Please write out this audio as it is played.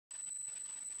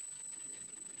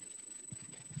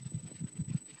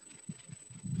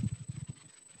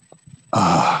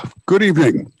Good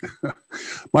evening.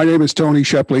 My name is Tony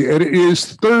Shepley, and it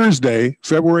is Thursday,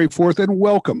 February 4th, and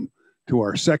welcome to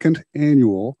our second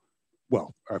annual,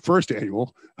 well, our first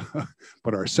annual,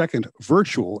 but our second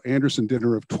virtual Andersen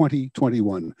Dinner of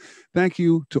 2021. Thank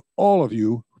you to all of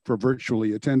you for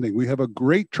virtually attending. We have a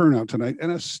great turnout tonight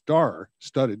and a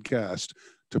star-studded cast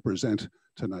to present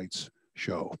tonight's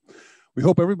show. We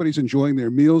hope everybody's enjoying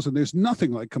their meals, and there's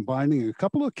nothing like combining a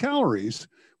couple of calories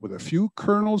with a few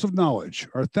kernels of knowledge.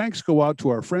 Our thanks go out to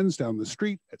our friends down the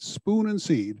street at Spoon and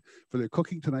Seed for their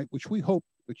cooking tonight, which we hope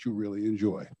that you really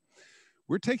enjoy.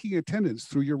 We're taking attendance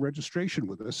through your registration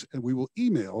with us, and we will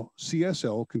email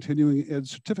CSL Continuing Ed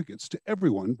certificates to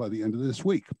everyone by the end of this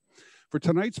week. For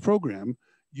tonight's program,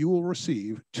 you will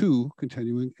receive 2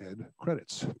 Continuing Ed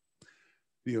credits.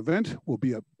 The event will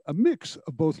be a mix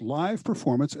of both live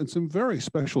performance and some very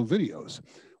special videos.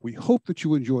 We hope that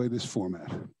you enjoy this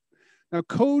format. Now,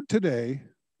 code today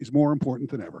is more important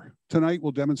than ever. Tonight,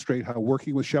 we'll demonstrate how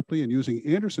working with Shepley and using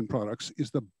Andersen products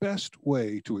is the best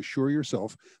way to assure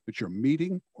yourself that you're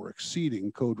meeting or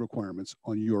exceeding code requirements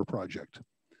on your project.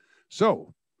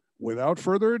 So, without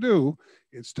further ado,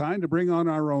 it's time to bring on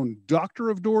our own Doctor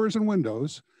of Doors and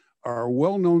Windows, our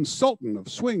well-known Sultan of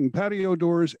Swing Patio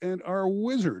Doors, and our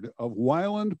Wizard of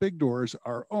Weiland Big Doors,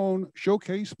 our own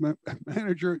showcase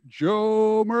manager,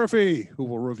 Joe Murphy, who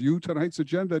will review tonight's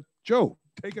agenda. Joe,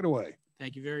 take it away.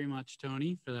 Thank you very much,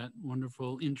 Tony, for that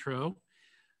wonderful intro.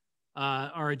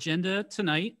 Our agenda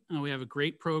tonight, we have a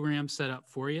great program set up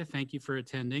for you. Thank you for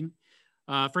attending.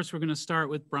 First, we're going to start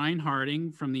with Brian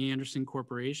Harding from the Andersen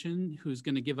Corporation, who's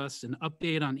going to give us an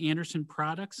update on Andersen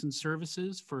products and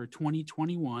services for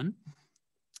 2021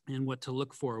 and what to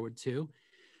look forward to.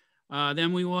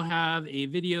 Then we will have a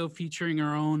video featuring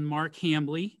our own Mark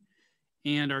Hambley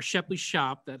and our Shepley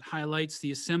shop that highlights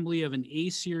the assembly of an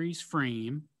A-series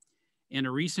frame and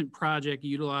a recent project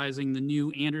utilizing the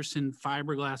new Andersen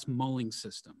fiberglass mulling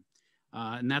system.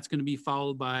 And that's going to be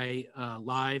followed by a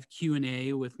live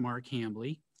Q&A with Mark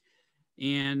Hambley.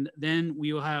 And then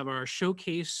we will have our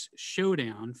showcase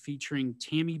showdown featuring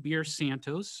Tammy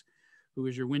Bearse-Santos, who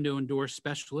is your window and door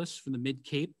specialist for the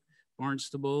Mid-Cape,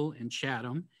 Barnstable, and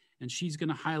Chatham. And she's going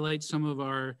to highlight some of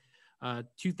our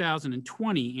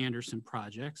 2020 Andersen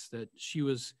projects that she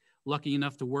was lucky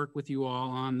enough to work with you all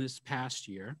on this past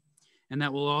year. And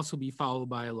that will also be followed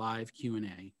by a live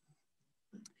Q&A.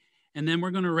 And then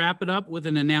we're going to wrap it up with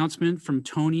an announcement from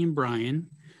Tony and Brian.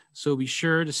 So be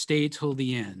sure to stay till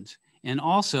the end. And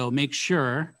also make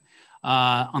sure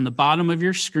on the bottom of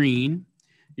your screen,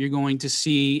 you're going to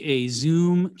see a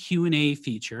Zoom Q&A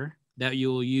feature that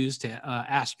you'll use to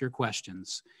ask your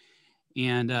questions.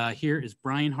 And here is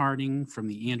Brian Harding from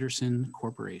the Andersen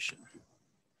Corporation.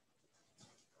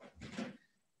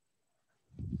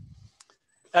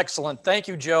 Excellent. Thank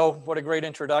you, Joe. What a great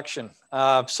introduction.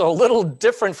 So a little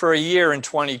different for a year in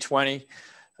 2020.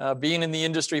 Being in the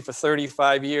industry for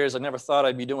 35 years, I never thought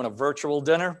I'd be doing a virtual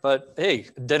dinner, but hey,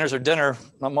 dinners are dinner.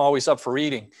 I'm always up for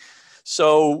eating.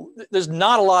 So there's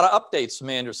not a lot of updates from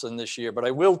Andersen this year, but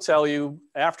I will tell you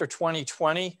after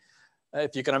 2020,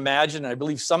 if you can imagine, I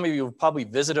believe some of you have probably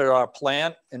visited our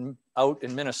plant out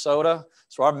in Minnesota.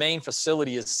 So our main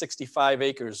facility is 65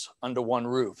 acres under one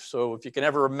roof. So if you can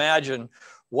ever imagine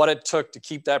what it took to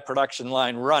keep that production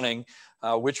line running,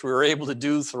 which we were able to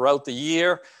do throughout the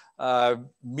year,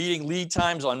 meeting lead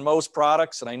times on most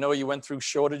products. And I know you went through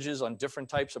shortages on different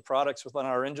types of products within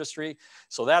our industry.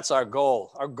 So that's our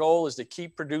goal. Our goal is to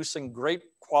keep producing great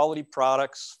quality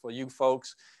products for you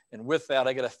folks. And with that,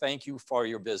 I got to thank you for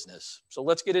your business. So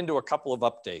let's get into a couple of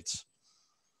updates.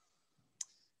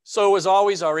 So as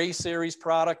always, our A-series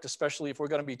product, especially if we're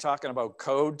going to be talking about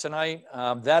code tonight,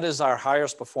 that is our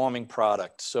highest performing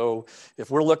product. So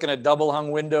if we're looking at double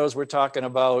hung windows, we're talking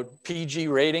about PG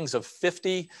ratings of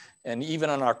 50, and even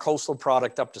on our coastal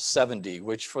product up to 70,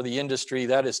 which for the industry,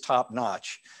 that is top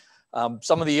notch.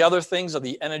 Some of the other things are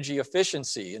the energy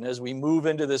efficiency. And as we move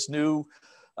into this new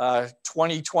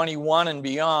 2021 and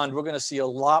beyond, we're going to see a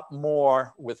lot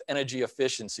more with energy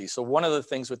efficiency. So one of the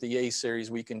things with the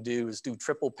A-series we can do is do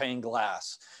triple pane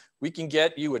glass. We can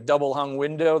get you a double hung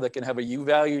window that can have a U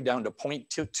value down to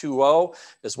 0.220,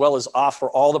 as well as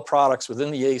offer all the products within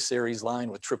the A-series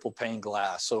line with triple pane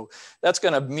glass. So that's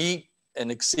going to meet and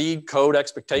exceed code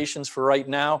expectations for right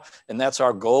now. And that's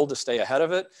our goal, to stay ahead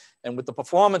of it. And with the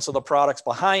performance of the products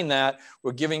behind that,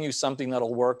 we're giving you something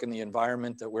that'll work in the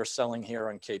environment that we're selling here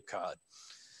on Cape Cod.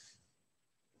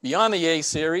 Beyond the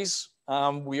A-series,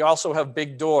 we also have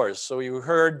big doors. So you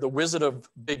heard the Wizard of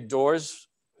Big Doors,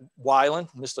 Weiland,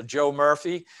 Mr. Joe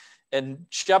Murphy. And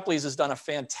Shepley's has done a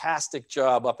fantastic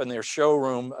job up in their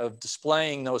showroom of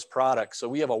displaying those products. So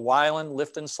we have a Weiland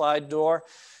lift and slide door.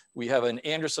 We have an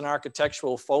Andersen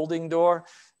architectural folding door.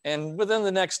 And within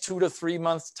the next 2 to 3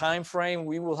 month time frame,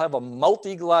 we will have a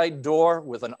multi-glide door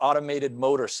with an automated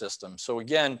motor system. So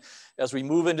again, as we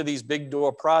move into these big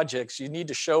door projects, you need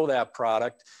to show that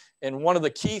product. And one of the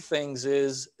key things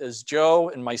is Joe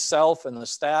and myself and the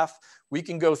staff, we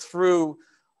can go through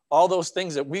all those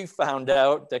things that we found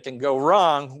out that can go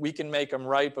wrong. We can make them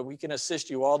right, but we can assist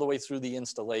you all the way through the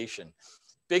installation.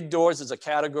 Big doors is a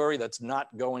category that's not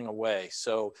going away.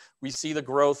 So we see the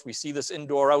growth, we see this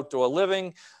indoor outdoor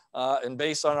living, and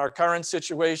based on our current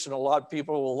situation, a lot of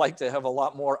people will like to have a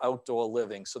lot more outdoor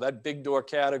living. So that big door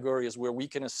category is where we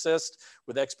can assist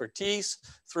with expertise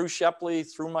through Shepley,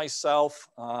 through myself,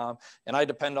 and I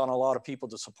depend on a lot of people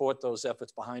to support those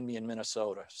efforts behind me in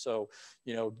Minnesota. So,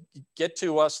 you know, get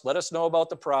to us, let us know about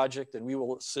the project, and we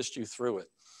will assist you through it.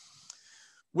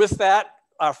 With that,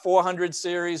 our 400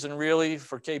 series, and really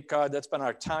for Cape Cod, that's been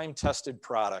our time-tested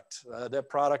product. That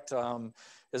product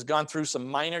has gone through some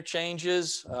minor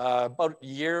changes. About a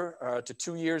year to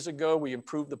 2 years ago, we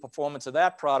improved the performance of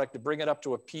that product to bring it up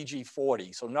to a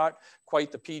PG40. So not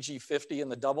quite the PG50 in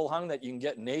the double hung that you can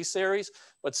get in A series,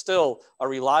 but still a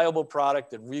reliable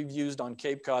product that we've used on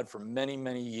Cape Cod for many,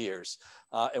 many years.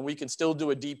 And we can still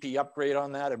do a DP upgrade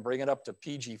on that and bring it up to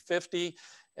PG50.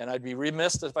 And I'd be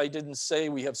remiss if I didn't say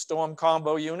we have Storm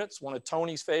Combo units, one of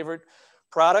Tony's favorite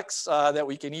products that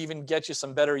we can even get you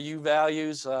some better U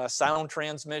values, sound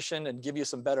transmission, and give you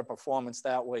some better performance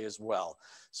that way as well.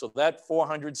 So that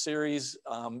 400 series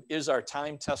is our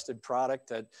time-tested product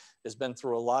that has been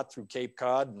through a lot through Cape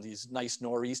Cod and these nice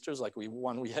nor'easters like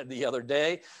one we had the other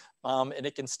day. And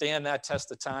it can stand that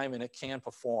test of time and it can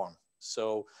perform.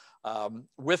 So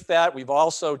with that, we've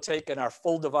also taken our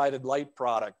full divided light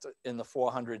product in the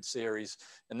 400 series,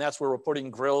 and that's where we're putting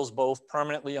grills both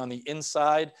permanently on the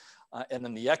inside and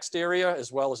in the exterior,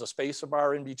 as well as a spacer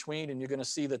bar in between. And you're going to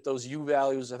see that those U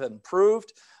values have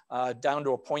improved down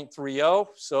to a 0.30.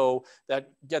 So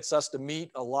that gets us to meet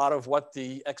a lot of what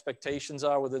the expectations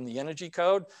are within the energy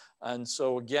code. And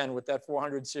so again, with that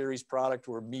 400 series product,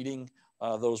 we're meeting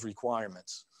those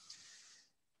requirements.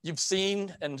 You've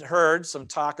seen and heard some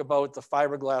talk about the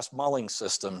fiberglass mulling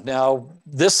system. Now,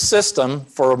 this system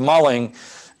for mulling,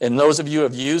 and those of you who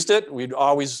have used it, we'd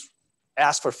always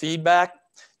ask for feedback.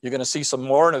 You're gonna see some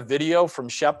more in a video from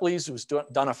Shepley's, who's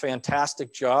done a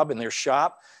fantastic job in their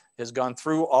shop, has gone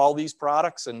through all these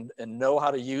products and know how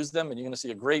to use them. And you're gonna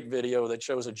see a great video that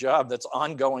shows a job that's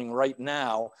ongoing right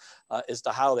now as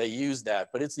to how they use that.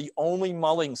 But it's the only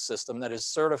mulling system that is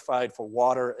certified for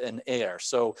water and air.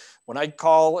 So when I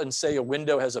call and say a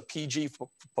window has a PG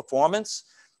performance,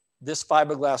 this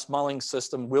fiberglass mulling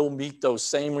system will meet those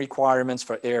same requirements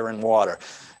for air and water.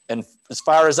 And as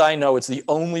far as I know, it's the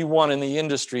only one in the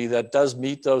industry that does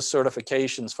meet those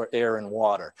certifications for air and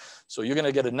water. So you're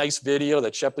gonna get a nice video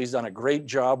that Shepley's done a great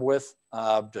job with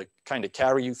to kind of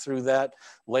carry you through that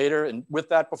later. And with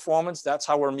that performance, that's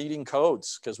how we're meeting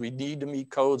codes, because we need to meet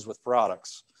codes with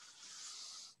products.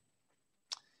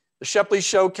 The Shepley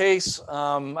Showcase,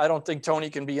 I don't think Tony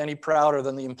can be any prouder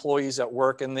than the employees that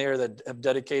work in there that have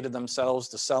dedicated themselves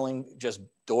to selling just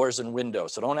doors and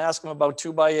windows. So don't ask them about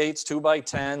 2x8s,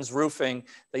 2x10s, roofing.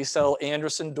 They sell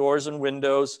Andersen doors and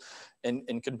windows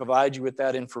and can provide you with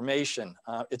that information.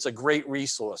 It's a great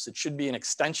resource. It should be an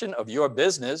extension of your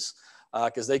business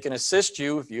because they can assist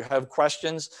you if you have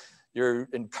questions. You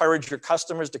encourage your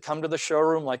customers to come to the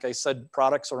showroom. Like I said,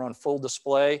 products are on full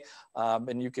display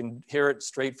and you can hear it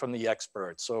straight from the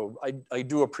experts. So I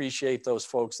do appreciate those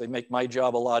folks. They make my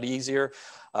job a lot easier.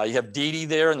 You have Dee Dee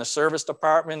there in the service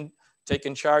department,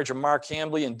 taking charge of Mark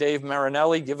Hambley and Dave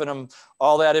Marinelli, giving them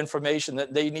all that information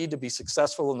that they need to be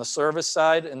successful in the service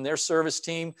side. And their service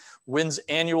team wins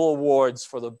annual awards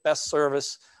for the best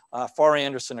service for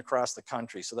Andersen across the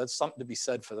country. So that's something to be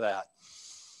said for that.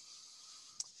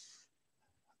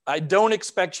 I don't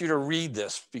expect you to read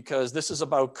this because this is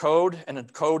about code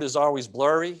and code is always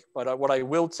blurry, but what I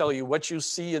will tell you, what you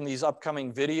see in these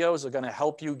upcoming videos are going to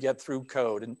help you get through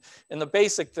code. And the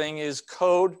basic thing is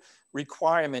code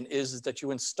requirement is that you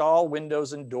install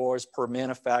windows and doors per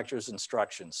manufacturer's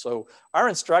instructions. So our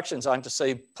instructions aren't to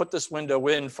say, put this window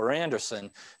in for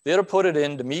Andersen. They're to put it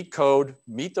in to meet code,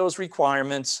 meet those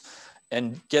requirements,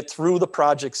 and get through the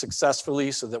project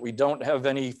successfully so that we don't have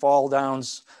any fall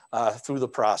downs through the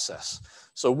process.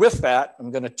 So with that,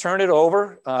 I'm gonna turn it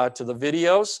over to the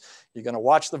videos. You're gonna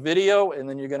watch the video and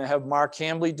then you're gonna have Mark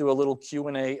Hambley do a little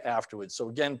Q&A afterwards. So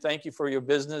again, thank you for your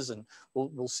business and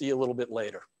we'll see you a little bit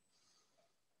later.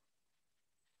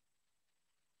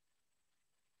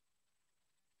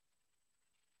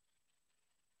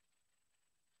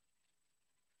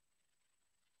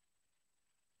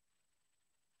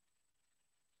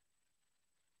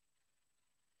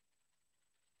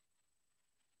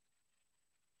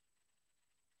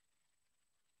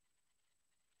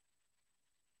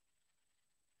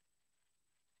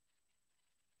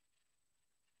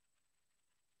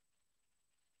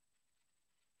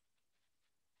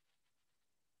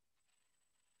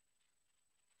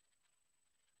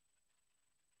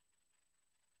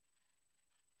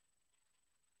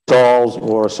 installs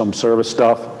or some service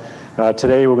stuff.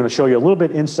 Today we're going to show you a little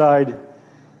bit inside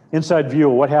view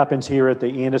of what happens here at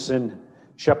the Andersen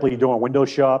Shepley Door and Window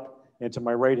Shop. And to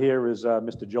my right here is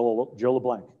Mr. Joe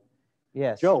LeBlanc.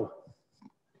 Yes. Joe, why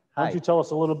Hi. don't you tell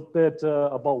us a little bit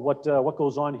about what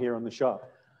goes on here in the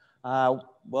shop?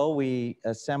 Well, we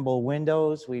assemble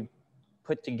windows. We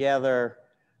put together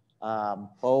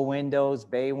bow windows,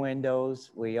 bay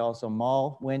windows. We also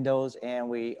mull windows, and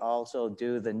we also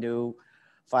do the new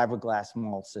fiberglass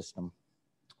mull system.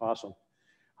 Awesome.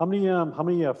 How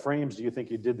many frames do you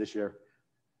think you did this year?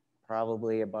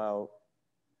 Probably about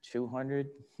 200.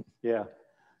 Yeah,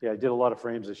 I did a lot of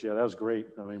frames this year. That was great.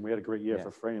 I mean, we had a great year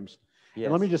for frames. Yes.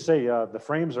 And let me just say, the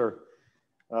frames are,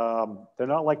 they're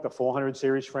not like the 400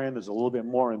 series frame. There's a little bit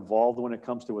more involved when it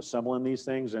comes to assembling these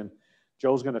things. And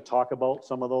Joe's going to talk about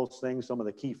some of those things, some of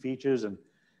the key features,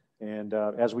 and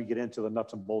as we get into the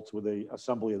nuts and bolts with the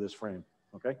assembly of this frame.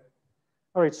 Okay.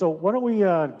 All right. So why don't we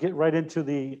get right into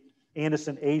the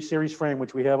Andersen A series frame,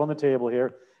 which we have on the table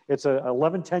here. It's a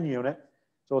 1110 unit,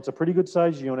 so it's a pretty good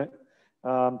size unit.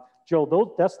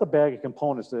 Joe, that's the bag of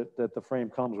components that the frame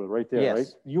comes with right there, Yes. right?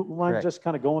 You mind just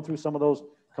kind of going through some of those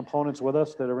components with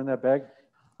us that are in that bag?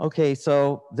 Okay,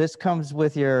 so this comes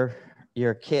with your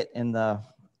kit in the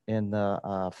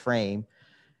frame,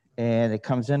 and it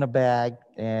comes in a bag.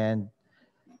 And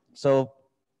so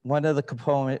one of the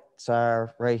components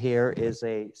are right here is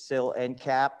a sill end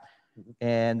cap,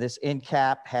 and this end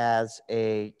cap has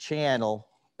a channel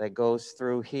that goes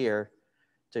through here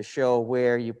to show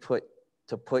where you put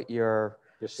your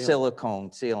silicone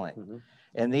sealant.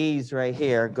 And these right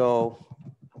here go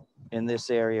in this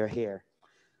area here.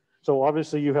 So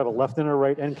obviously you have a left and a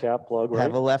right end cap plug, right?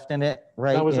 Have a left in it,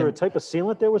 right? Now, is there a type of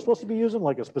sealant that we're supposed to be using,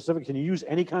 like a specific, can you use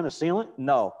any kind of sealant?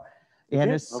 No.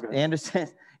 Okay.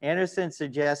 Andersen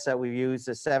suggests that we use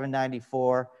the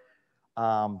 794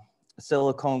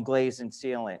 silicone glazing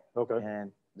sealant. Okay.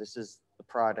 And this is the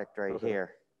product right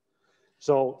here.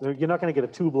 So you're not going to get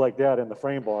a tube like that in the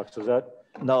frame box, is that?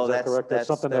 No, is that correct? That's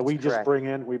something that we correct. just bring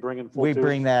in. We bring in full We tubes?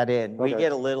 bring that in. We Okay.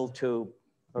 get a little tube,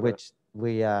 Okay.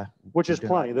 which is do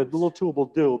plenty. not The little tube will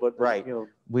do, but Right. you know.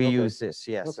 we okay. use this,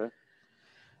 yes. Okay.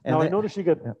 And Now I then- notice you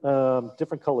got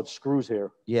different colored screws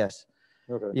here. Yes.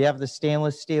 Okay. You have the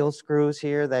stainless steel screws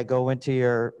here that go into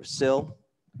your sill,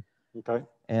 Okay.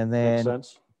 and Makes then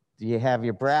sense. you have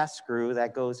your brass screw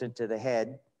that goes into the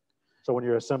head. So when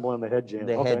you're assembling the head jam.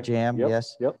 The okay. head jam, Yep.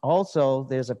 yes. Yep. Also,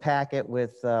 there's a packet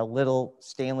with little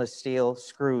stainless steel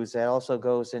screws that also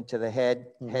goes into the head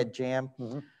jam.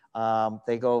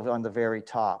 They go on the very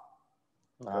top.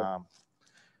 Okay.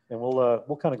 And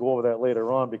we'll kind of go over that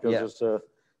later on because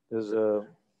there's a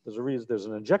reason. There's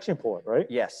an injection port, right?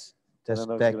 Yes. And That's then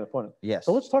I was back, gonna point it. yes.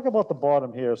 So let's talk about the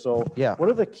bottom here. So Yeah. what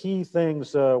are the key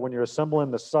things when you're assembling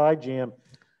the side jam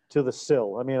to the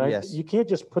sill? I mean, Yes. you can't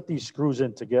just put these screws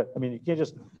in to get, I mean, you can't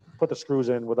just put the screws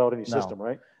in without any system,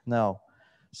 right? No.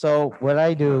 So what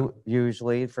I do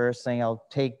usually, first thing, I'll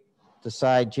take the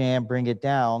side jam, bring it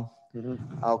down.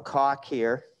 I'll caulk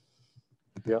here.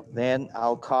 Yep. Then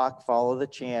I'll caulk, follow the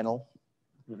channel.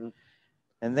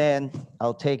 And then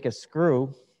I'll take a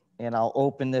screw and I'll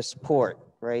open this port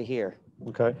right here,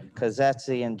 Okay. because that's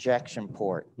the injection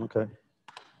port. Okay.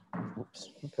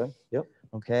 Oops. Okay. Yep.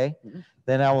 Okay.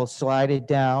 Then I will slide it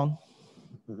down.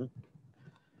 And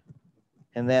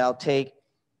then I'll take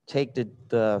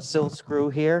the sill screw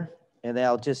here, and then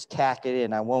I'll just tack it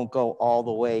in. I won't go all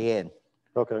the way in.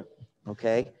 Okay.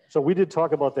 Okay. So we did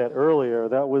talk about that earlier.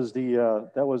 That was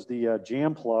the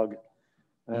jam plug,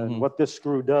 and what this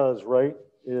screw does, right,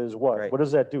 is what? Right. What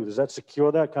does that do? Does that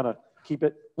secure that? Kind of keep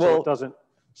it Well-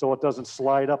 so it doesn't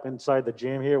slide up inside the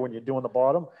jam here when you're doing the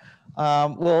bottom?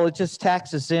 Well, it just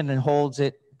tacks us in and holds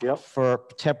it Yep. for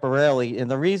temporarily. And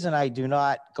the reason I do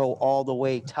not go all the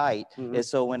way tight is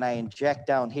so when I inject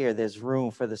down here, there's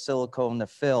room for the silicone to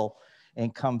fill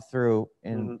and come through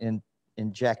and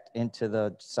inject into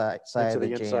the side Into of the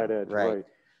the jam. inside edge, Right. right?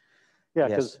 Yeah,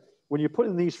 because Yes. when you're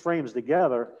putting these frames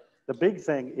together, the big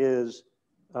thing is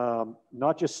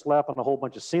not just slapping a whole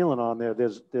bunch of sealant on there.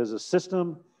 There's a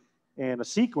system and a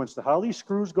sequence to how these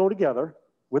screws go together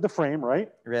with the frame, right?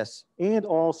 Yes. And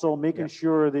also making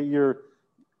sure that you're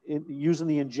using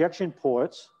the injection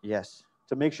ports Yes.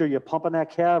 to make sure you're pumping that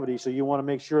cavity. So you want to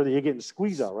make sure that you're getting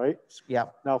squeeze out, right?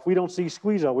 Yep. Now, if we don't see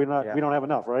squeeze out, we don't have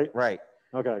enough, right? Right.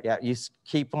 Okay. Yeah. You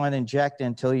keep on injecting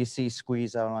until you see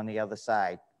squeeze out on the other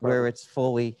side where it's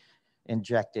fully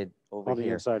injected over On the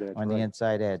here inside edge, on the right.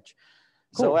 inside edge.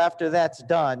 Cool. So after that's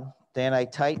done, then I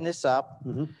tighten this up,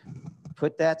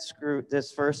 put that screw,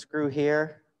 this first screw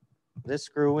here, this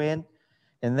screw in,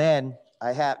 and then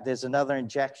there's another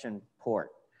injection port.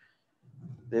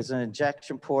 there's an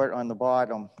injection port on the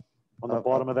bottom. On the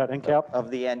bottom of that end cap? Of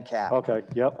the end cap. Okay,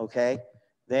 yep. Okay.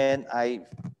 Then I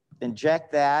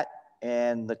inject that,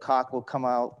 and the cock will come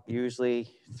out usually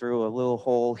through a little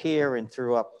hole here and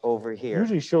through up over here.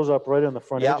 Usually shows up right on the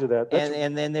front edge of that.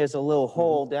 And then there's a little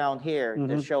hole down here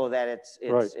to show that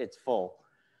it's full.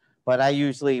 But I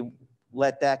usually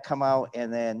let that come out,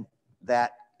 and then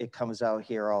that it comes out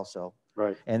here also.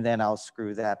 Right. And then I'll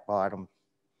screw that bottom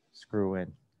screw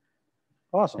in.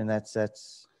 Awesome. And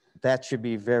that should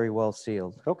be very well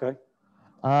sealed. Okay.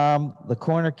 The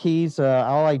corner keys,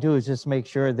 all I do is just make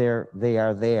sure they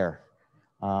are there.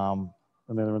 And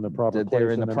they're in the proper place.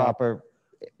 They're in the proper,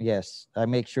 yes. I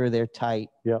make sure they're tight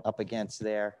up against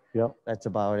there. Yep. That's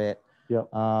about it. Yep.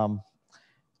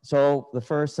 So the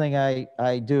first thing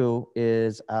I do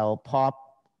is I'll pop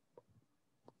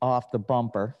off the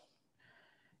bumper.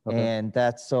 Okay. And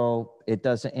that's so it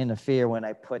doesn't interfere when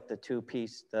I put the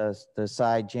two-piece, the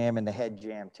side jam and the head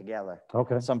jam together.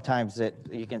 Okay. Sometimes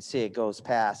you can see it goes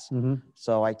past.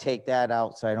 So I take that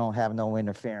out so I don't have no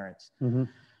interference.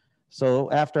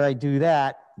 So after I do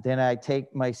that, then I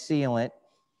take my sealant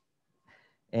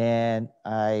and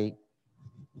I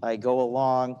go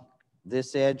along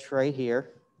this edge right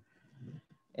here.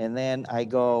 And then I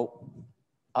go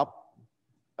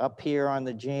up here on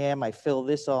the jam. I fill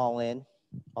this all in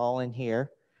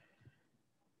here,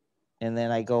 and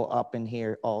then I go up in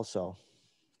here also.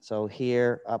 So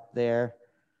here, up there,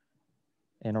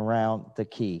 and around the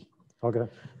key.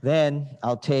 Okay. Then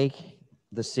I'll take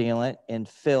the sealant and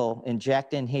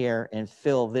inject in here and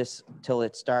fill this till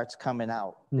it starts coming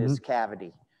out, this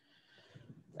cavity.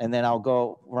 And then I'll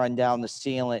go run down the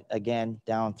sealant again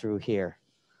down through here.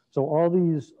 So all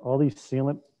these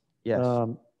sealant yes.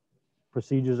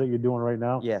 Procedures that you're doing right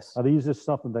now? Yes. Are these just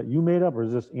something that you made up, or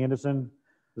is this Andersen?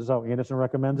 This is how Andersen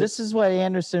recommends it? This is what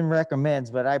Andersen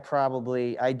recommends, but I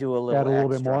do a little Add a little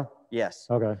bit more? Yes.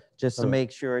 Okay. Just to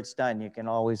make sure it's done. You can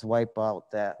always wipe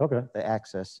out the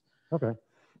excess. Okay.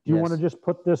 Do you want to just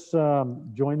put this,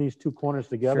 join these two corners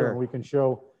together, and we can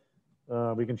show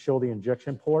the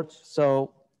injection ports?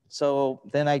 So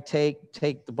then I take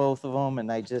the both of them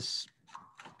and I just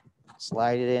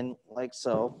slide it in like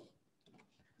so.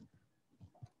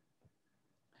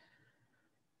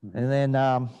 And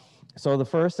then, so the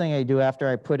first thing I do after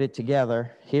I put it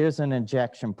together, here's an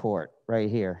injection port right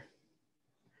here.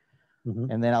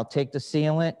 And then I'll take the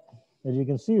sealant. As you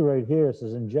can see right here, it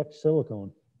says inject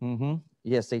silicone.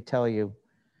 Yes, they tell you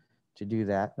to do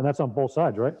that. And that's on both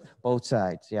sides, right? Both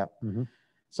sides, yep.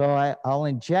 So I'll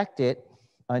inject it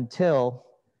until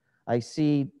I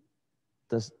see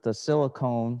the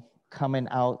silicone coming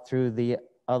out through the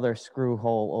other screw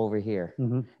hole over here.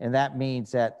 And that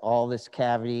means that all this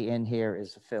cavity in here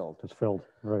is filled. It's filled,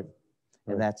 right.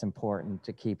 And that's important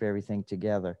to keep everything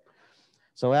together.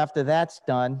 So after that's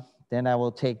done, then I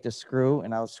will take the screw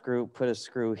and I'll put a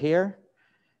screw here.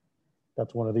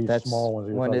 That's one of these small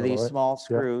ones. One of these small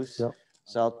screws. Yep.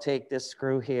 So I'll take this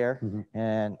screw here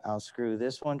and I'll screw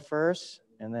this one first,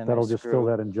 and then that'll just fill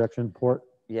that injection port.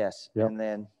 Yes. Yep. And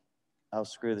then I'll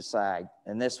screw the side,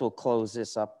 and this will close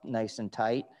this up nice and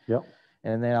tight. Yep.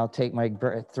 And then I'll take my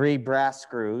 3 brass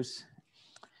screws,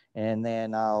 and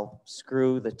then I'll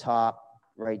screw the top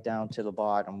right down to the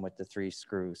bottom with the 3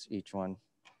 screws, each one.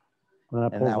 And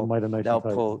that pulls them nice and tight. They'll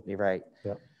pull, right.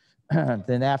 Yep.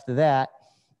 Then after that,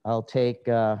 I'll take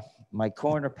my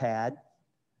corner pad,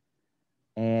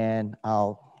 and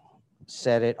I'll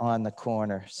set it on the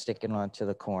corner, stick it onto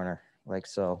the corner like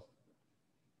so.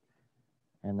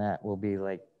 And that will be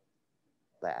like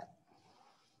that.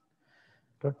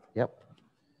 Okay. Yep.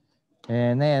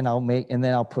 And then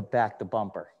I'll put back the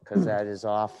bumper because that is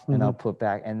off, and I'll put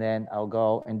back, and then I'll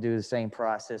go and do the same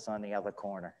process on the other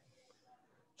corner.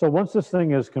 So once this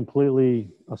thing is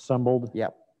completely assembled,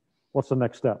 yep. What's the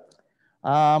next step?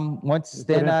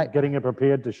 Getting it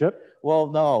prepared to ship? Well,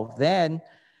 no,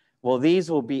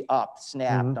 these will be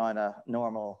snapped on a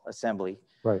normal assembly.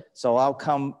 Right. So I'll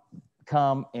come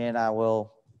and I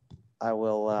will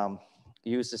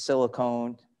use the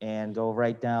silicone and go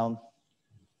right down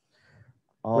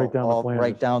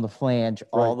the flange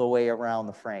all the way around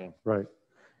the frame. Right.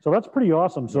 So that's pretty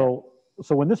awesome. So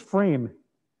when this frame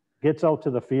gets out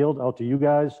to the field, out to you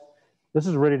guys, this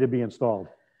is ready to be installed.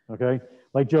 Okay.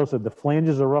 Like Joe said, the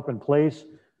flanges are up in place.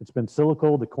 It's been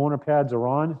siliconed. The corner pads are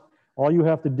on. All you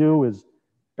have to do is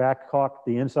back caulk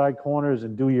the inside corners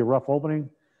and do your rough opening,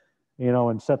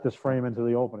 and set this frame into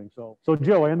the opening. So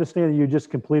Joe, I understand that you just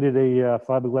completed a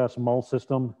fiberglass mull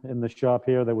system in the shop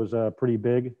here that was pretty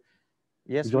big.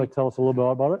 Yes. Would you like to tell us a little bit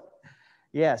about it?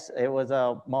 Yes, it was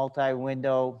a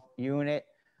multi-window unit,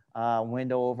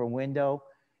 window over window.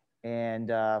 and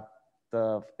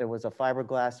it was a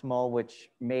fiberglass mold, which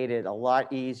made it a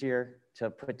lot easier to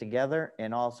put together.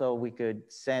 And also we could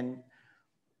send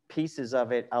pieces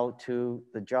of it out to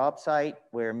the job site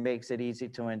where it makes it easy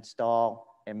to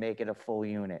install and make it a full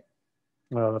unit.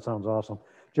 Oh, that sounds awesome.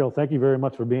 Joe, thank you very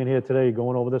much for being here today,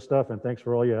 going over this stuff, and thanks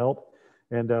for all your help.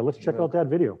 And let's check out that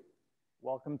video.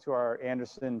 Welcome to our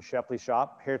Andersen Shepley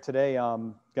shop. Here today,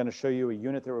 I'm going to show you a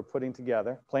unit that we're putting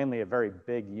together, plainly a very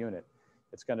big unit.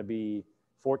 It's going to be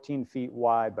 14 feet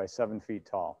wide by 7 feet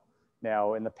tall.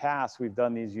 Now, in the past, we've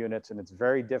done these units, and it's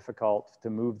very difficult to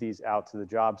move these out to the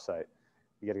job site.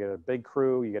 You got to get a big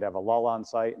crew, you got to have a lull on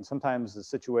site, and sometimes the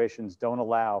situations don't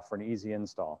allow for an easy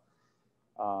install.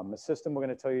 The system we're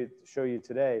going to show you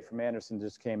today from Andersen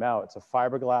just came out. It's a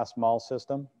fiberglass mull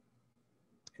system.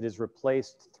 It has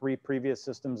replaced 3 previous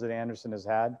systems that Andersen has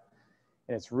had,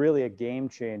 and it's really a game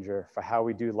changer for how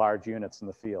we do large units in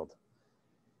the field.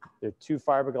 There are 2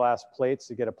 fiberglass plates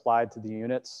that get applied to the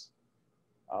units.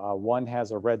 One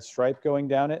has a red stripe going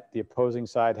down it. The opposing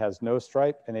side has no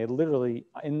stripe, and they literally,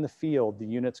 in the field, the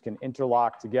units can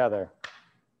interlock together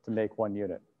to make one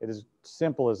unit. It is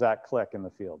simple as that click in the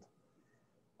field.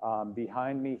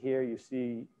 Behind me here, you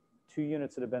see 2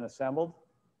 units that have been assembled.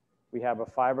 We have a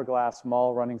fiberglass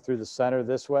mull running through the center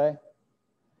this way.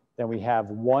 Then we have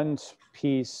 1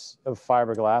 piece of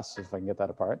fiberglass, if I can get that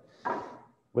apart,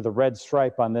 with a red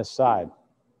stripe on this side.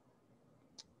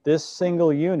 This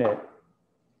single unit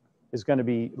is going to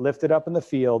be lifted up in the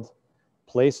field,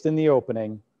 placed in the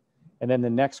opening, and then the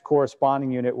next corresponding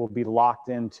unit will be locked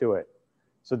into it.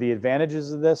 So the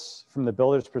advantages of this from the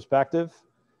builder's perspective,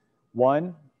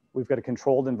 1, we've got a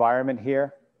controlled environment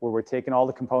here where we're taking all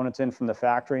the components in from the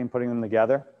factory and putting them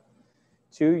together.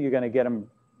 2, you're going to get them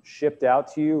shipped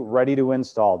out to you ready to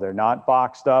install. They're not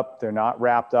boxed up, they're not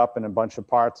wrapped up in a bunch of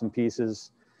parts and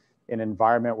pieces in an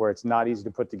environment where it's not easy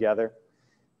to put together.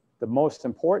 The most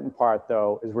important part,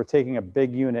 though, is we're taking a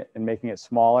big unit and making it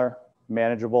smaller,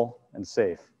 manageable, and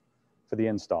safe for the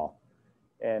install.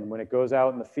 And when it goes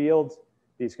out in the field,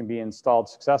 these can be installed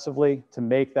successively to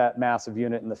make that massive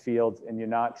unit in the field, and you're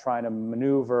not trying to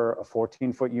maneuver a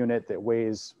 14-foot unit that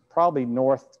weighs probably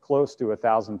close to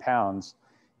 1,000 pounds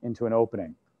into an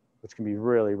opening, which can be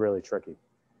really, really tricky.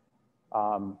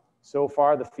 So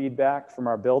far, the feedback from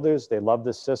our builders, they love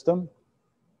this system.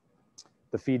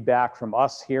 The feedback from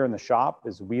us here in the shop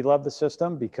is we love the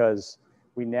system because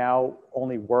we now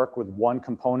only work with 1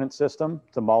 component system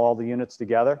to mull all the units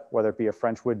together, whether it be a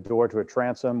French wood door to a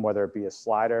transom, whether it be a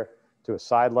slider to a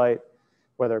side light,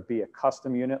 whether it be a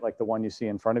custom unit like the one you see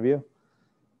in front of you.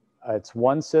 It's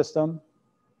 1 system,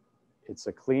 it's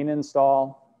a clean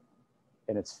install,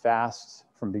 and it's fast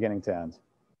from beginning to end.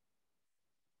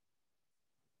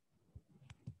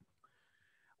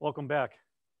 Welcome back.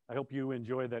 I hope you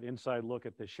enjoyed that inside look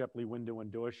at the Shepley Window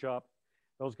and Door Shop.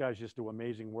 Those guys just do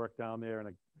amazing work down there, and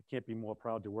I can't be more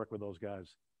proud to work with those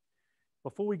guys.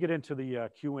 Before we get into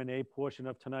the Q&A portion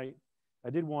of tonight,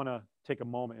 I did want to take a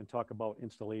moment and talk about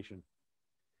installation.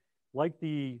 Like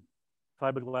the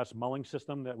fiberglass mulling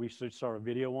system that we saw a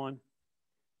video on,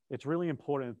 it's really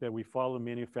important that we follow the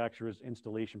manufacturer's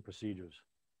installation procedures.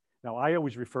 Now, I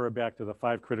always refer back to the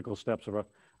 5 critical steps of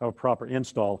a proper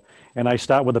install, and I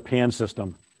start with a pan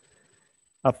system.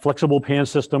 A flexible pan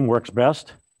system works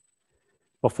best.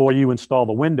 Before you install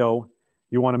the window,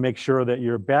 you want to make sure that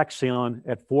you're back sealing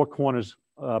at 4 corners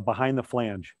behind the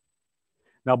flange.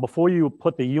 Now, before you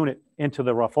put the unit into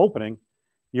the rough opening,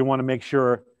 you want to make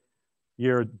sure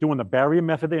you're doing the barrier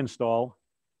method install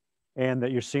and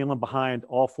that you're sealing behind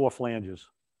all 4 flanges.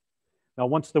 Now,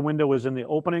 once the window is in the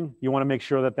opening, you want to make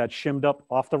sure that that's shimmed up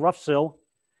off the rough sill.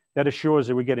 That assures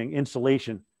that we're getting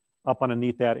insulation up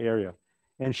underneath that area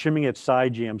and shimming at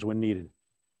side jambs when needed.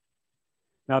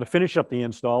 Now, to finish up the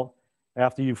install,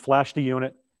 after you've flashed the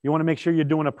unit, you want to make sure you're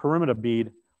doing a perimeter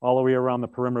bead all the way around the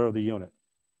perimeter of the unit.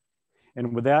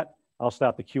 And with that, I'll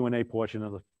start the Q&A portion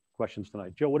of the questions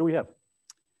tonight. Joe, what do we have?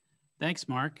 Thanks,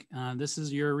 Mark. This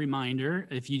is your reminder.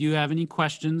 If you do have any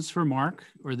questions for Mark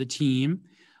or the team,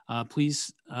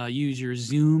 please use your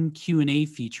Zoom Q&A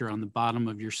feature on the bottom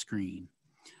of your screen.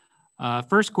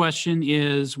 First question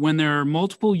is, when there are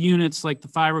multiple units like the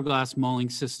fiberglass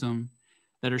mulling system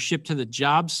that are shipped to the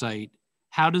job site,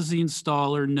 how does the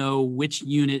installer know which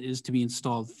unit is to be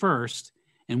installed first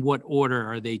and what order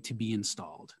are they to be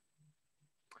installed?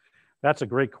 That's a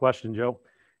great question, Joe.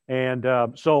 And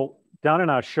so down in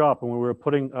our shop, when we were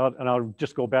putting out, and I'll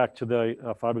just go back to the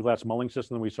fiberglass mulling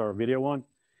system that we saw a video on,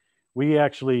 we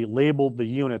actually labeled the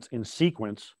units in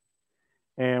sequence.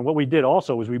 And what we did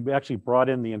also is we actually brought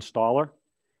in the installer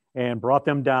and brought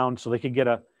them down so they could get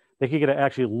they could get to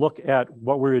actually look at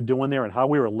what we were doing there and how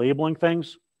we were labeling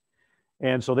things.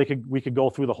 And so we could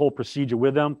go through the whole procedure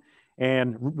with them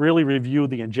and really review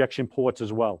the injection ports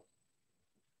as well.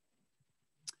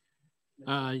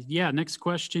 Yeah, next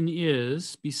question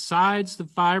is, besides the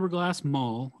fiberglass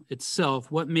mull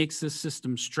itself, what makes this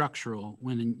system structural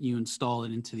when you install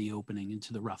it into the opening,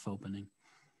 into the rough opening?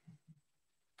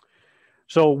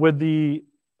 So with the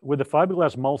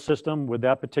fiberglass mull system, with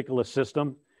that particular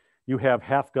system, you have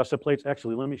half gusset plates.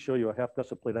 Actually, let me show you a half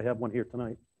gusset plate. I have one here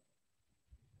tonight.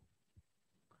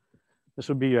 This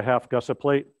would be your half gusset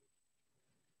plate.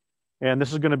 And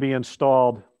this is going to be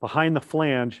installed behind the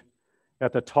flange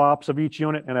at the tops of each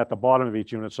unit and at the bottom of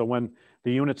each unit. So when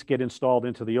the units get installed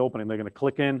into the opening, they're going to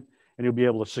click in and you'll be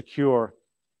able to secure,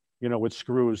 you know, with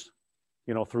screws,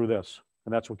 you know, through this.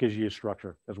 And that's what gives you your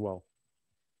structure as well.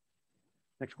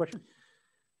 Next question.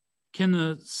 Can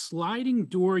the sliding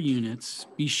door units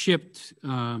be shipped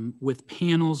with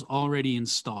panels already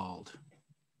installed?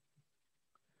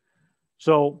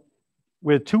 So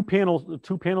with two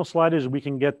panel sliders, we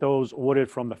can get those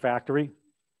ordered from the factory.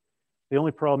 The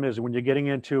only problem is when you're getting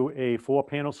into a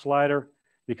 4-panel slider,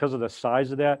 because of the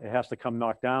size of that, it has to come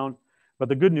knocked down. But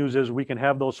the good news is we can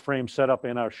have those frames set up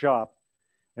in our shop,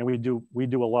 and we do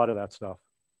a lot of that stuff.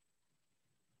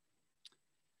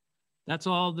 That's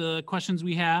all the questions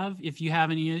we have. If you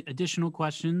have any additional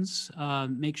questions,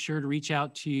 make sure to reach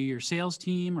out to your sales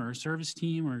team or service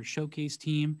team or showcase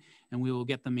team, and we will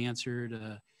get them answered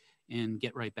and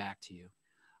get right back to you.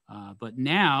 But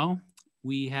now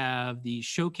we have the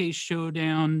Showcase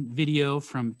Showdown video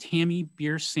from Tammy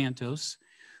Bearse-Santos,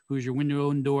 who is your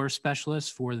window and door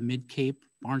specialist for the Mid-Cape,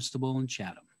 Barnstable, and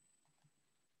Chatham.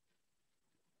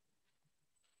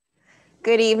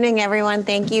 Good evening, everyone.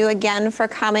 Thank you again for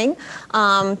coming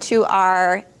to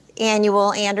our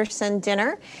annual Andersen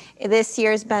dinner. This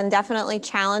year's been definitely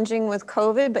challenging with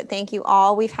COVID, but thank you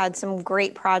all. We've had some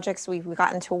great projects we've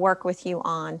gotten to work with you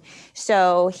on.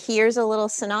 So here's a little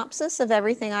synopsis of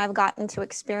everything I've gotten to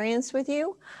experience with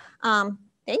you.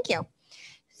 Thank you.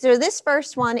 So this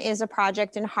first one is a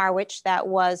project in Harwich that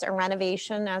was a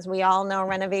renovation. As we all know,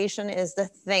 renovation is the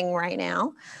thing right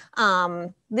now.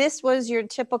 This was your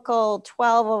typical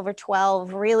 12 over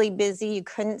 12, really busy. You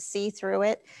couldn't see through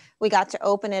it. We got to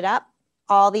open it up.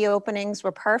 All the openings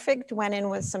were perfect. Went in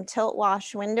with some tilt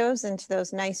wash windows into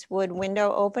those nice wood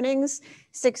window openings,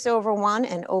 6 over 1,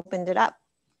 and opened it up.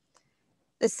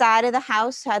 The side of the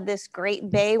house had this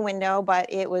great bay window, but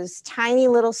it was tiny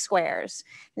little squares.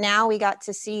 Now we got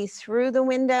to see through the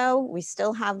window. We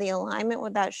still have the alignment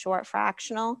with that short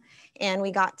fractional, and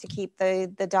we got to keep the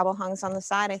double hungs on the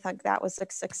side. I think that was a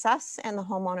success, and the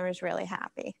homeowner is really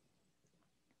happy.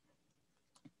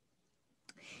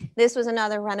 This was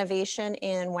another renovation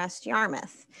in West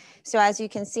Yarmouth. So as you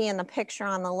can see in the picture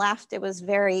on the left, it was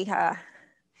very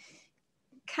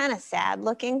kind of sad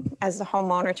looking, as the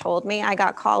homeowner told me. I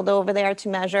got called over there to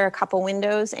measure a couple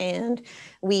windows, and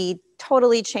we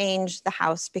totally changed the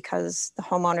house because the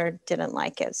homeowner didn't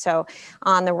like it. So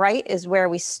on the right is where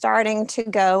we're starting to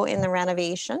go in the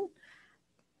renovation.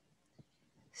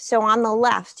 So on the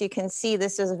left, you can see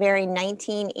this is a very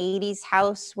 1980s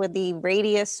house with the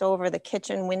radius over the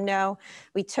kitchen window.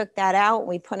 We took that out,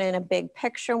 we put in a big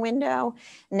picture window.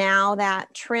 Now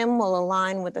that trim will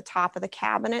align with the top of the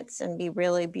cabinets and be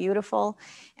really beautiful,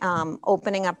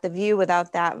 opening up the view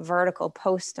without that vertical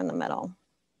post in the middle.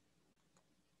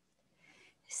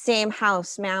 Same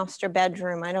house, master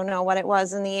bedroom. I don't know what it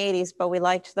was in the 80s, but we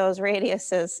liked those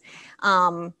radiuses.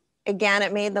 Again,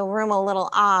 it made the room a little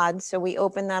odd, so we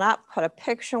opened that up, put a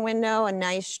picture window, a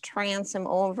nice transom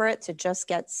over it to just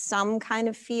get some kind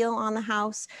of feel on the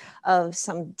house of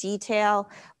some detail,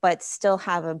 but still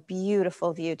have a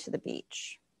beautiful view to the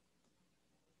beach.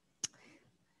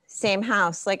 Same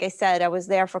house, like I said, I was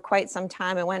there for quite some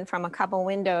time. It went from a couple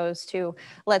windows to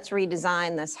let's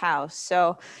redesign this house.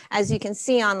 So as you can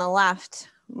see on the left,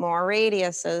 more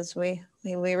radiuses.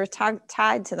 We were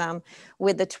tied to them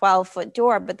with the 12-foot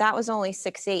door, but that was only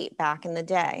 6'8" back in the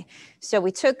day. So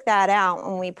we took that out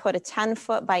and we put a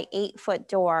 10-foot by 8-foot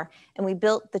door, and we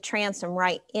built the transom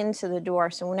right into the door.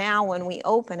 So now when we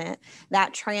open it,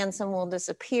 that transom will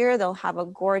disappear. They'll have a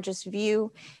gorgeous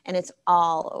view, and it's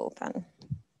all open.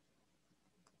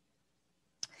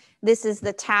 This is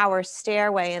the tower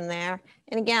stairway in there.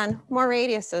 And again, more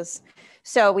radiuses.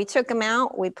 So we took them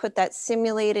out, we put that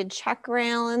simulated check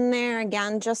rail in there,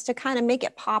 again, just to kind of make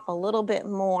it pop a little bit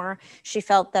more. She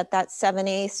felt that that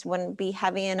 7/8 wouldn't be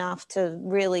heavy enough to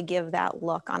really give that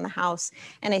look on the house.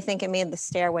 And I think it made the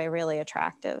stairway really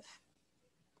attractive.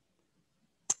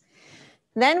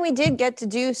 Then we did get to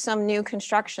do some new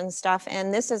construction stuff,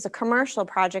 and this is a commercial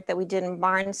project that we did in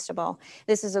Barnstable.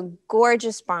 This is a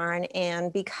gorgeous barn,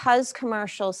 and because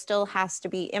commercial still has to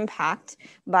be impact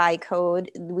by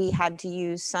code, we had to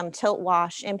use some tilt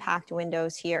wash impact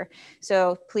windows here.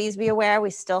 So please be aware, we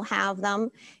still have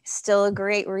them, still a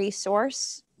great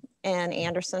resource, and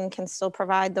Andersen can still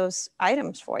provide those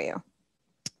items for you.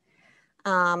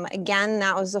 Again,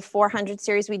 that was the 400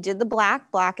 series. We did the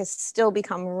black. Black has still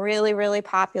become really, really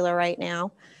popular right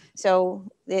now. So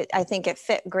I think it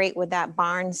fit great with that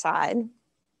barn side.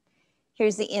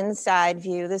 Here's the inside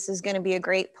view. This is going to be a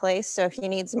great place. So if you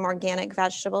need some organic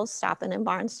vegetables, stop in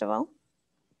Barnstable.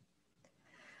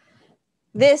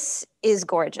 This is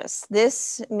gorgeous.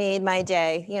 This made my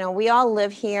day. You know, we all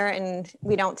live here and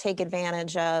we don't take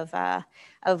advantage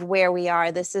of where we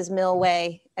are. This is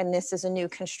Millway and this is a new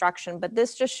construction, but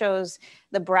this just shows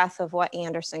the breadth of what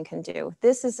Andersen can do.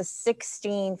 This is a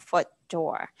 16-foot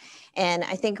door. And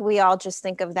I think we all just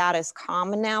think of that as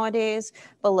common nowadays,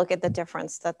 but look at the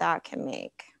difference that that can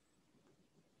make.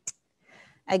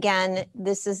 Again,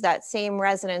 this is that same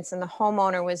residence, and the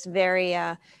homeowner was very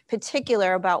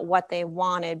particular about what they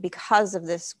wanted because of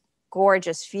this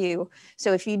gorgeous view.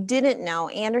 So if you didn't know,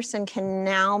 Andersen can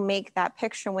now make that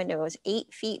picture window is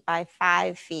 8 feet by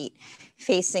 5 feet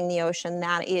facing the ocean.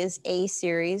 That is A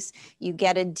series. You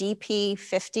get a DP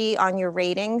 50 on your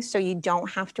rating, so you don't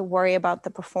have to worry about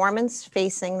the performance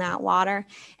facing that water,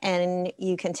 and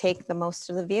you can take the most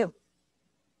of the view.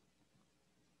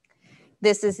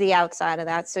 This is the outside of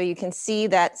that. So you can see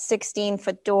that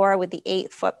 16-foot door with the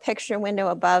 8-foot picture window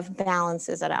above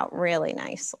balances it out really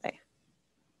nicely.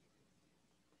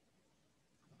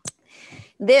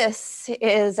 This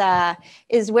is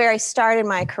where I started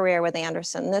my career with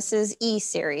Andersen. This is E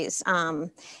series.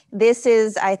 This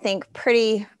is, I think,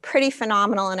 pretty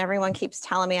phenomenal, and everyone keeps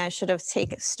telling me I should have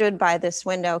stood by this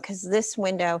window because this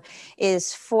window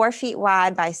is 4 feet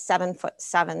wide by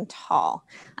 7'7" tall.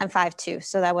 I'm 5'2",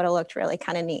 so that would have looked really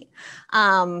kind of neat.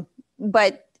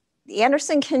 But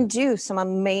Andersen can do some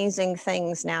amazing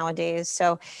things nowadays.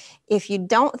 So if you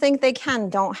don't think they can,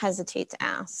 don't hesitate to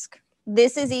ask.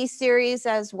 This is E series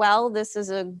as well. This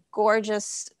is a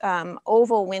gorgeous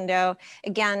oval window.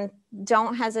 Again,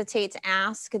 don't hesitate to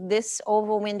ask. This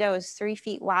oval window is 3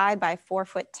 feet wide by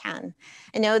 4'10".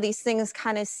 I know these things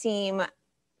kind of seem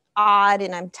odd,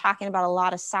 and I'm talking about a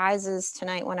lot of sizes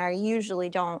tonight when I usually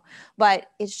don't, but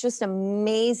it's just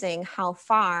amazing how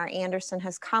far Andersen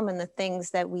has come in the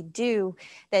things that we do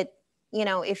that, you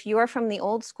know, if you're from the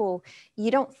old school,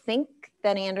 you don't think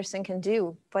that Andersen can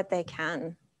do, but they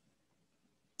can.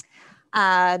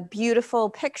 Beautiful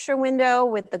picture window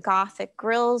with the Gothic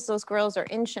grills. Those grills are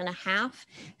 1.5 inches,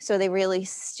 so they really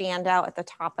stand out at the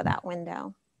top of that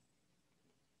window.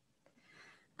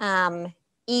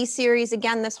 E series,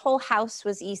 again, this whole house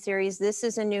was E series. This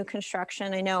is a new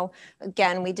construction. I know,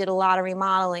 again, we did a lot of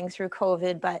remodeling through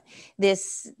COVID, but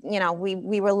this, you know,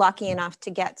 we were lucky enough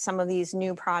to get some of these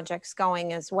new projects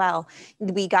going as well.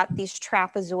 We got these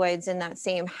trapezoids in that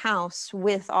same house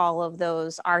with all of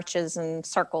those arches and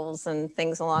circles and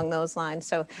things along those lines.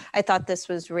 So I thought this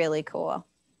was really cool.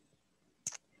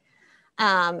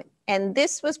 And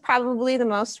this was probably the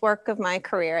most work of my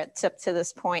career up to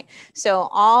this point. So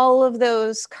all of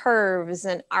those curves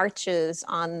and arches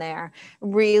on there,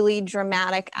 really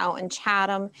dramatic out in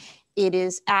Chatham. It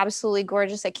is absolutely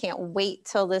gorgeous. I can't wait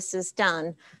till this is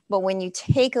done. But when you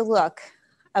take a look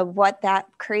at what that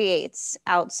creates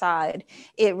outside,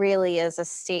 it really is a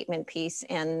statement piece.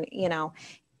 And, you know,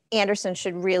 Andersen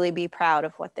should really be proud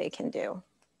of what they can do.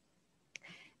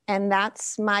 And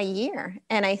that's my year.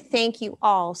 And I thank you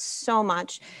all so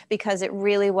much because it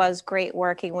really was great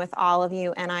working with all of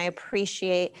you. And I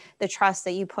appreciate the trust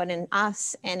that you put in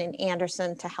us and in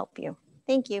Andersen to help you.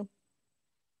 Thank you.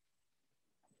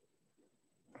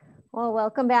 Well,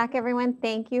 welcome back, everyone.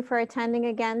 Thank you for attending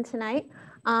again tonight.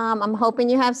 I'm hoping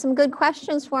you have some good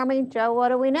questions for me. Joe, what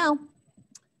do we know?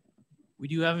 We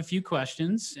do have a few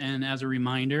questions, and as a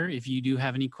reminder, if you do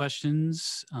have any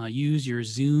questions, use your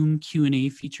Zoom Q&A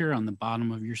feature on the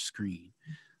bottom of your screen.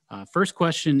 First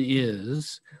question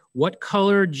is, what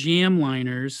color jam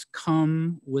liners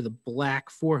come with a black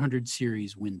 400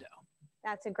 series window?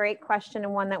 That's a great question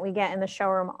and one that we get in the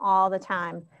showroom all the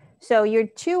time. So your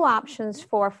two options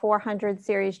for 400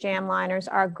 series jam liners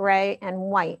are gray and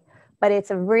white, but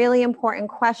it's a really important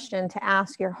question to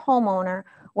ask your homeowner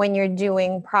when you're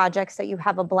doing projects that you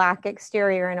have a black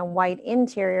exterior and a white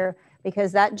interior,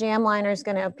 because that jam liner is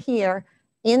going to appear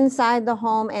inside the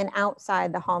home and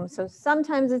outside the home. So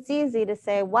sometimes it's easy to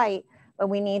say white, but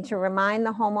we need to remind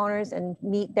the homeowners and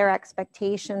meet their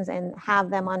expectations and have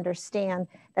them understand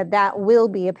that that will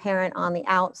be apparent on the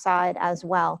outside as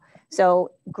well.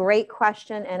 So great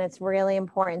question, and it's really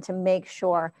important to make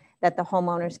sure that the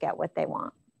homeowners get what they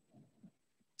want.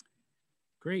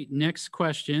 Great. Next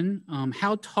question.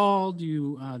 How tall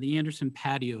do the Andersen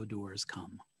patio doors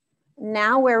come?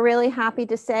 Now we're really happy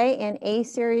to say in A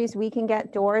series, we can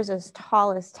get doors as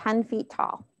tall as 10 feet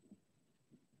tall.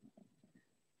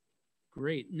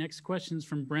 Great. Next question is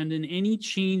from Brendan. Any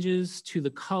changes to the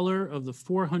color of the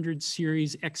 400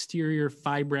 series exterior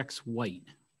Fibrex white?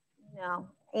 No.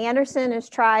 Andersen is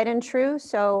tried and true.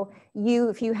 So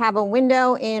if you have a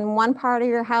window in one part of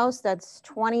your house that's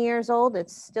 20 years old,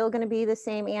 it's still going to be the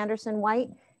same Andersen white.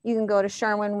 You can go to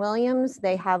Sherwin-Williams.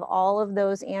 They have all of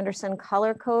those Andersen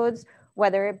color codes,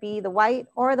 whether it be the white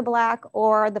or the black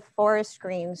or the forest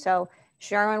green. So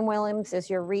Sherwin-Williams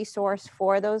is your resource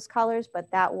for those colors,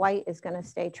 but that white is going to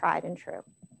stay tried and true.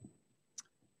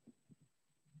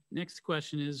 Next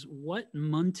question is, what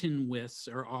muntin widths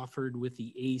are offered with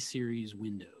the A-series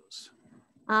windows?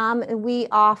 We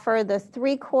offer the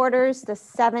 3/4, the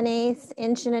 7/8,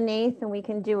 inch and 1/8, and we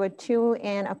can do a 2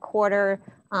 1/4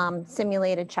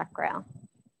 simulated check rail.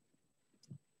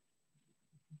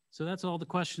 So that's all the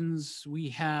questions we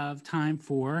have time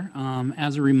for.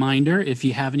 As a reminder, if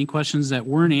you have any questions that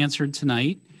weren't answered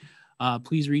tonight,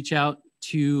 please reach out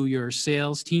to your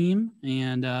sales team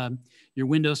and your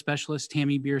window specialist,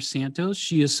 Tammy Bearse-Santos.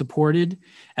 She is supported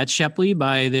at Shepley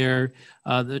by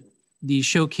the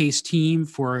showcase team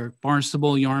for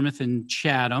Barnstable, Yarmouth, and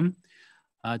Chatham,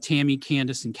 Tammy,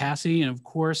 Candace, and Cassie, and of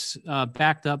course,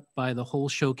 backed up by the whole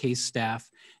showcase staff.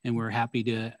 And we're happy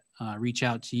to reach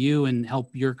out to you and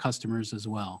help your customers as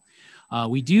well.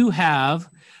 We do have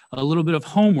a little bit of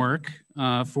homework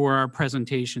for our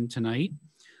presentation tonight.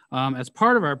 As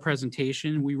part of our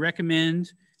presentation, we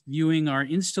recommend viewing our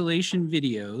installation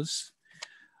videos,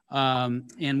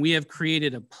 and we have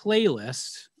created a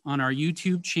playlist on our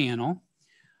YouTube channel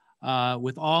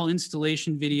with all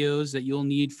installation videos that you'll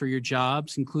need for your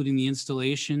jobs, including the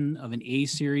installation of an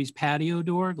A-series patio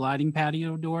door, gliding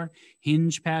patio door,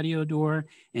 hinge patio door,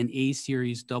 and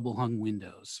A-series double hung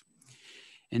windows.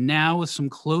 And now with some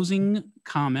closing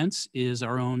comments is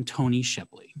our own Tony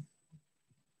Shepley.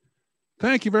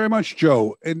 Thank you very much,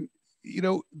 Joe. And you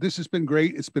know, this has been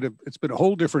great. It's been a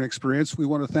whole different experience. We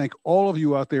want to thank all of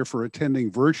you out there for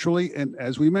attending virtually. And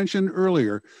as we mentioned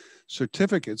earlier,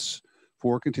 certificates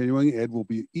for continuing ed will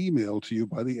be emailed to you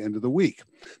by the end of the week.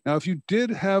 Now, if you did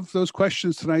have those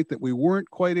questions tonight that we weren't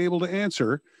quite able to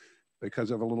answer because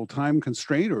of a little time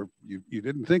constraint, or you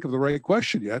didn't think of the right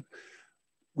question yet,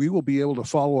 we will be able to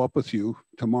follow up with you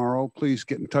tomorrow. Please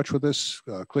get in touch with us.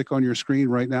 Click on your screen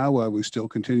right now while we still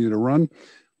continue to run.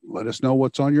 Let us know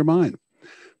what's on your mind.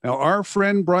 Now, our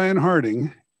friend Brian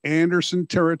Harding, Andersen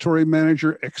Territory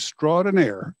Manager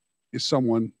Extraordinaire, is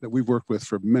someone that we've worked with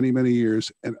for many, many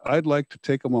years. And I'd like to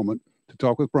take a moment to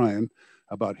talk with Brian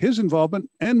about his involvement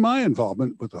and my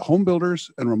involvement with the Home Builders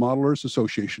and Remodelers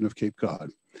Association of Cape Cod.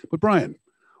 But Brian,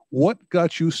 what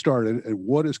got you started and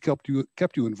what has kept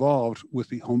you involved with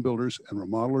the Home Builders and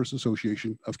Remodelers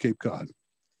Association of Cape Cod?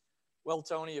 Well,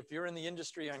 Tony, if you're in the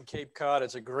industry on Cape Cod,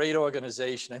 it's a great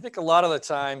organization. I think a lot of the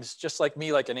times, just like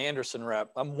me, like an Andersen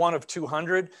rep, I'm one of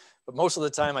 200, but most of the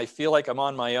time I feel like I'm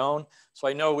on my own. So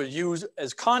I know with you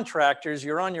as contractors,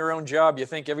 you're on your own job. You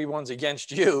think everyone's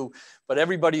against you, but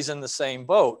everybody's in the same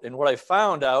boat. And what I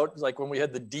found out, like when we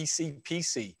had the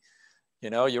DCPC, you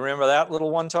remember that little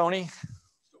one, Tony?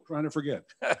 Still trying to forget.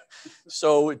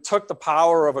 So it took the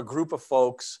power of a group of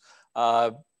folks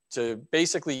to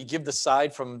basically give the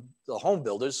side from the home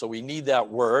builders. So we need that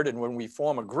word. And when we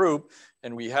form a group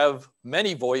and we have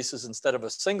many voices instead of a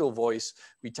single voice,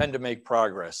 we tend to make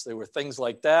progress. There were things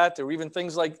like that. There were even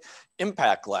things like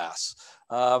impact glass.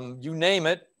 You name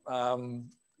it.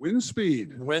 Wind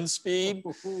speed.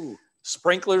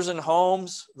 Sprinklers in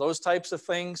homes, those types of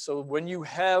things. So when you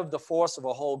have the force of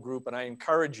a whole group, and I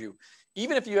encourage you,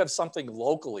 even if you have something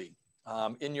locally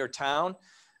in your town,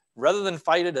 rather than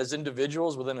fight it as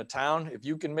individuals within a town, if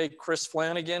you can make Chris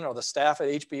Flanagan or the staff at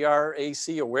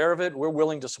HBRAC aware of it, we're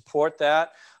willing to support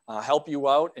that, help you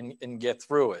out and get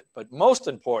through it. But most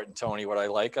important, Tony, what I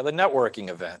like are the networking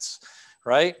events,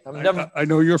 right? I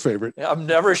know your favorite. I'm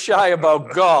never shy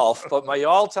about golf, but my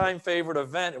all-time favorite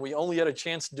event, and we only had a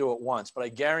chance to do it once, but I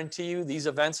guarantee you these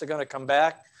events are going to come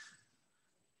back,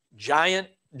 Giant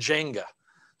Jenga.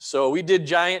 So we did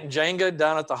Giant Jenga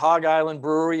down at the Hog Island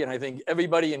Brewery, and I think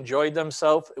everybody enjoyed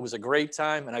themselves. It was a great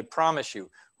time, and I promise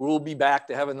you, we will be back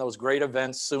to having those great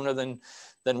events sooner than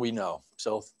we know.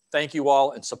 So thank you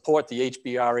all, and support the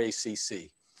HBRACC.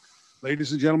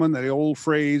 Ladies and gentlemen, the old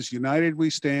phrase, united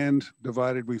we stand,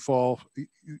 divided we fall.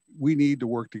 We need to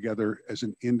work together as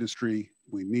an industry.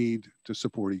 We need to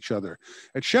support each other.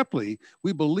 At Shepley,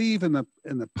 we believe in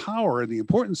the power and the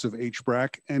importance of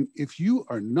HBRAC. And if you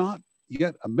are not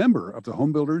yet a member of the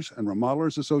Home Builders and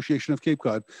Remodelers Association of Cape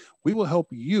Cod, we will help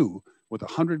you with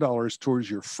 $100 towards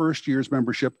your first year's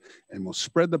membership, and we'll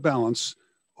spread the balance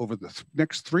over the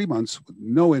next 3 months with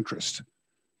no interest.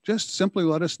 Just simply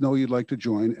let us know you'd like to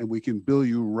join, and we can bill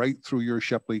you right through your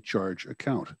Shepley Charge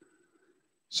account.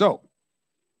 So,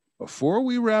 before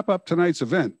we wrap up tonight's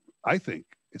event, I think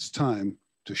it's time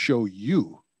to show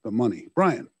you the money.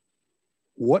 Brian,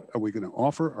 what are we going to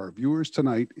offer our viewers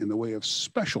tonight in the way of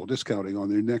special discounting on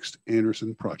their next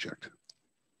Andersen project?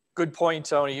 Good point,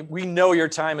 Tony. We know your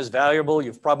time is valuable.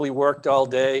 You've probably worked all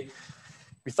day.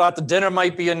 We thought the dinner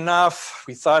might be enough.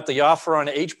 We thought the offer on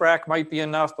HBRAC might be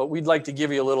enough, but we'd like to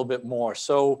give you a little bit more.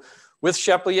 So with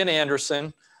Shepley and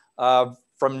Andersen,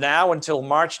 from now until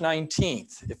March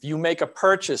 19th, if you make a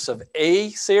purchase of A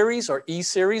series or E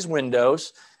series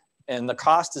windows, and the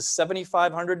cost is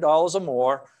 $7,500 or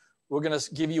more, we're going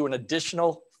to give you an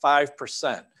additional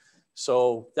 5%.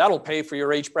 So that'll pay for your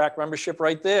HBRAC membership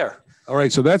right there. All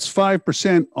right, so that's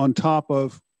 5% on top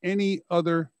of any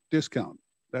other discount.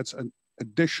 That's an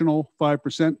additional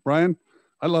 5%. Brian,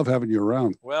 I love having you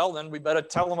around. Well, then we better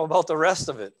tell them about the rest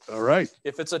of it. All right.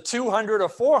 If it's a 200 or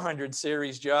 400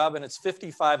 series job and it's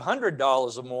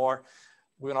 $5,500 or more,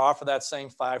 we're going to offer that same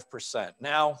 5%.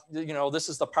 Now, you know, this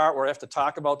is the part where I have to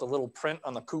talk about the little print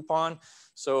on the coupon.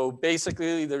 So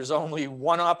basically, there's only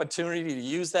one opportunity to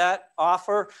use that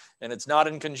offer, and it's not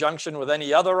in conjunction with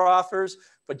any other offers.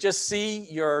 But just see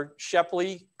your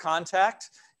Shepley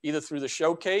contact, either through the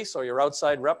showcase or your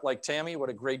outside rep like Tammy. What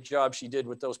a great job she did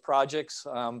with those projects.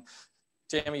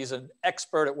 Tammy is an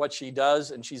expert at what she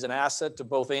does, and she's an asset to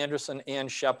both Andersen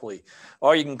and Shepley.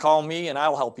 Or you can call me and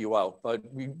I'll help you out. But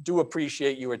we do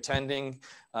appreciate you attending.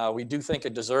 We do think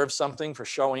it deserves something for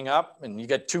showing up, and you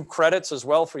get 2 credits as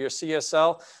well for your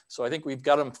CSL. So I think we've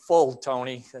got them full,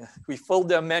 Tony. We filled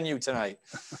their menu tonight.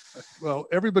 Well,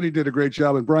 everybody did a great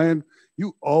job. And Brian,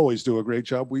 you always do a great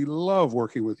job. We love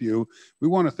working with you. We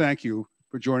want to thank you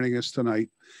for joining us tonight.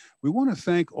 We want to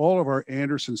thank all of our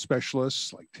Andersen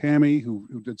specialists like Tammy, who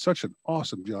did such an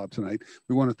awesome job tonight.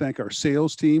 We want to thank our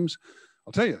sales teams.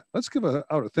 I'll tell you, let's give out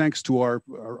a thanks to our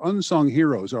unsung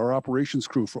heroes, our operations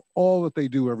crew, for all that they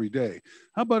do every day.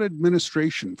 How about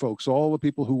administration, folks, all the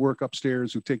people who work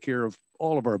upstairs, who take care of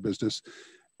all of our business.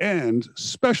 And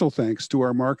special thanks to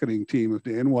our marketing team of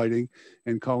Dan Whiting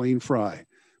and Colleen Fry,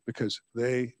 because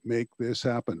they make this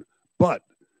happen. But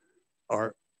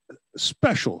our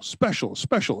special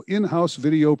in-house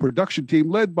video production team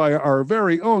led by our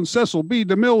very own Cecil B.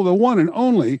 DeMille, the one and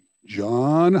only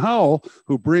John Howell,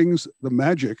 who brings the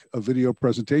magic of video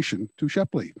presentation to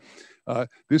Shepley.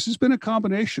 This has been a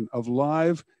combination of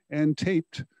live and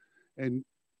taped, and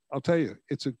I'll tell you,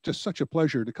 it's just such a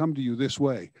pleasure to come to you this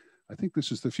way. I think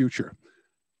this is the future.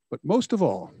 But most of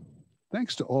all,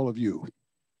 thanks to all of you,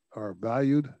 our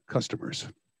valued customers.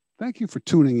 Thank you for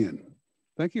tuning in.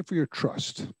 Thank you for your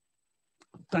trust.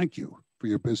 Thank you for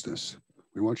your business.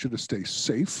 We want you to stay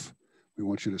safe. We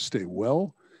want you to stay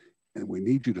well, and we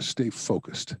need you to stay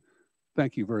focused.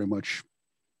 Thank you very much,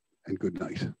 and good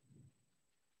night.